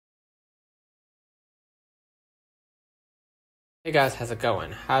Hey guys, how's it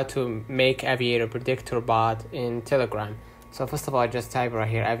going? How to make Aviator Predictor bot in Telegram. So first of all, just type right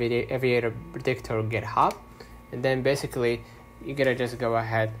here Aviator Predictor GitHub, and then basically you're gonna just go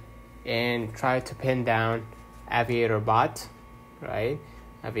ahead and try to pin down Aviator bot, right?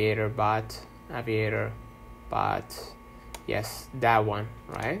 Aviator bot, yes, that one,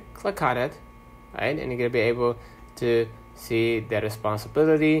 right? Click on it, right? And you're gonna be able to see the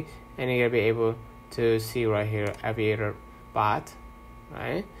responsibility, and you're gonna be able to see right here Aviator bot,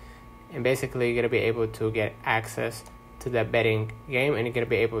 right? And basically you're gonna be able to get access to the betting game, and you're gonna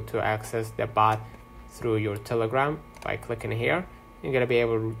be able to access the bot through your Telegram by clicking here. You're gonna be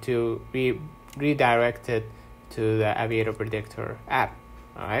able to be redirected to the Aviator Predictor app.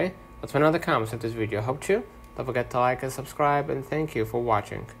 All right, let's find out the comments of this video. Hope you. Don't forget to like and subscribe, and thank you for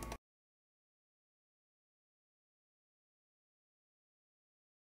watching.